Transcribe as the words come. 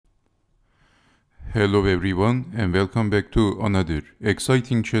Hello everyone and welcome back to another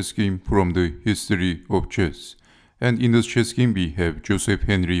exciting chess game from the history of chess. And in this chess game we have Joseph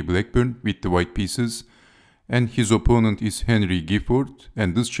Henry Blackburne with the white pieces and his opponent is Henry Gifford,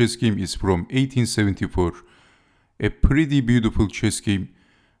 and this chess game is from 1874. A pretty beautiful chess game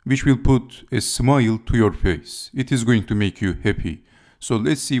which will put a smile to your face. It is going to make you happy. So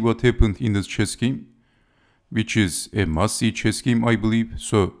let's see what happened in this chess game, which is a must-see chess game I believe.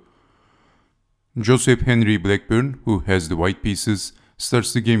 So Joseph Henry Blackburne, who has the white pieces,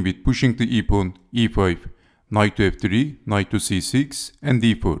 starts the game with pushing the e-pawn e5, knight to f3, knight to c6 and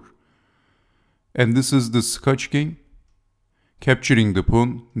d4. And this is the Scotch game, capturing the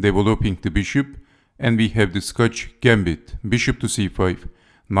pawn, developing the bishop, and we have the Scotch Gambit, bishop to c5,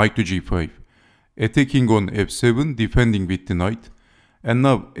 knight to g5, attacking on f7, defending with the knight, and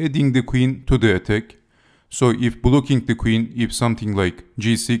now adding the queen to the attack. So if blocking the queen, if something like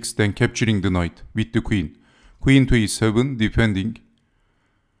g6, then capturing the knight with the queen. Queen to e7, defending.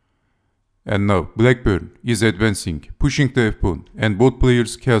 And now Blackburne is advancing, pushing the f-pawn, and both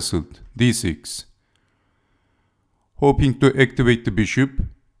players castled d6. Hoping to activate the bishop,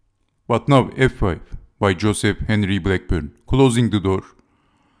 but now f5 by Joseph Henry Blackburne, closing the door.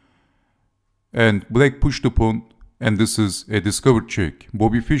 And Black pushed the pawn, and this is a discovered check.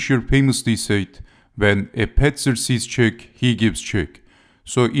 Bobby Fischer famously said, when a patzer sees check, he gives check.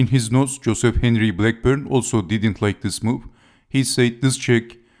 So in his notes, Joseph Henry Blackburne also didn't like this move. He said this check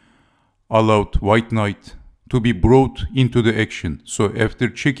allowed white knight to be brought into the action. So after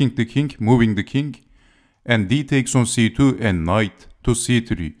checking the king, moving the king, and d takes on c2 and knight to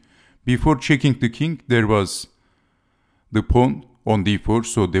c3. Before checking the king, there was the pawn on d4,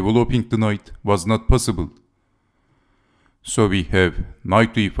 so developing the knight was not possible. So we have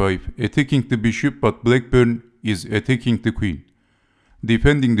knight to e5, attacking the bishop, but Blackburne is attacking the queen,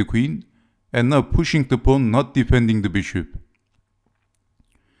 defending the queen, and now pushing the pawn, not defending the bishop.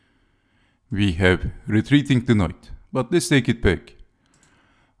 We have retreating the knight, but let's take it back.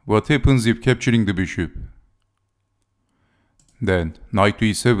 What happens if capturing the bishop? Then knight to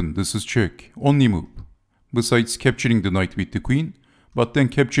e7, this is check, only move. Besides capturing the knight with the queen, but then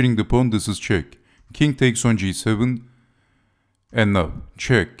capturing the pawn, this is check. King takes on g7, and now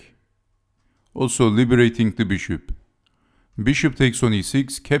check. Also liberating the bishop. Bishop takes on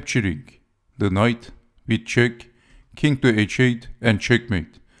e6, capturing the knight with check. King to h8 and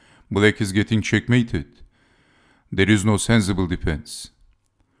checkmate. Black is getting checkmated. There is no sensible defense.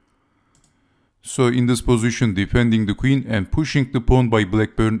 So in this position, defending the queen and pushing the pawn by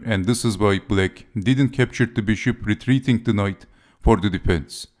Blackburne, and this is why Black didn't capture the bishop, retreating the knight for the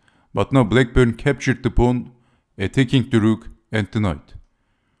defense. But now Blackburne captured the pawn, attacking the rook and the knight.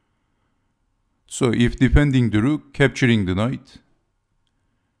 So if defending the rook, capturing the knight,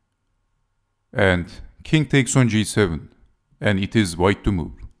 and king takes on g7, and it is white to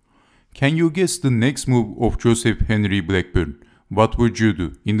move. Can you guess the next move of Joseph Henry Blackburne? What would you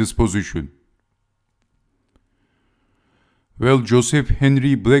do in this position? Well, Joseph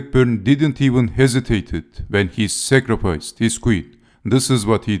Henry Blackburne didn't even hesitate when he sacrificed his queen. This is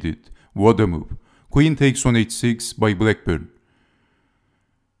what he did. What a move. Queen takes on h6 by Blackburne.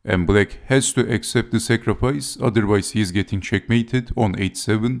 And Black has to accept the sacrifice, otherwise he is getting checkmated on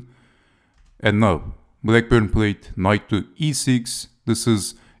h7. And now Blackburne played knight to e6. This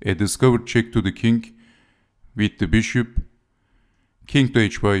is a discovered check to the king with the bishop. King to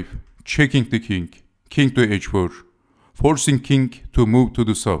h5, checking the king. King to h4, forcing king to move to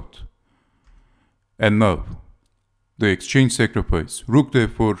the south. And now the exchange sacrifice. Rook to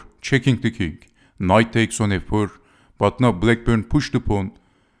f4, checking the king. Knight takes on f4, but now Blackburne pushed the pawn.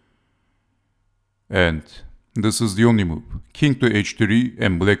 And this is the only move. King to h3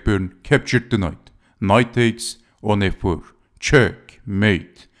 and Blackburne captured the knight. Knight takes on f4.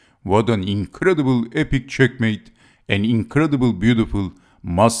 Checkmate. What an incredible epic checkmate. An incredible beautiful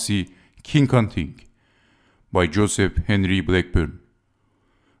must-see king hunting by Joseph Henry Blackburne.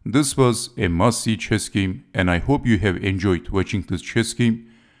 This was a must-see chess game, and I hope you have enjoyed watching this chess game,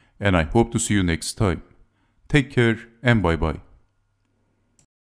 and I hope to see you next time. Take care and bye bye.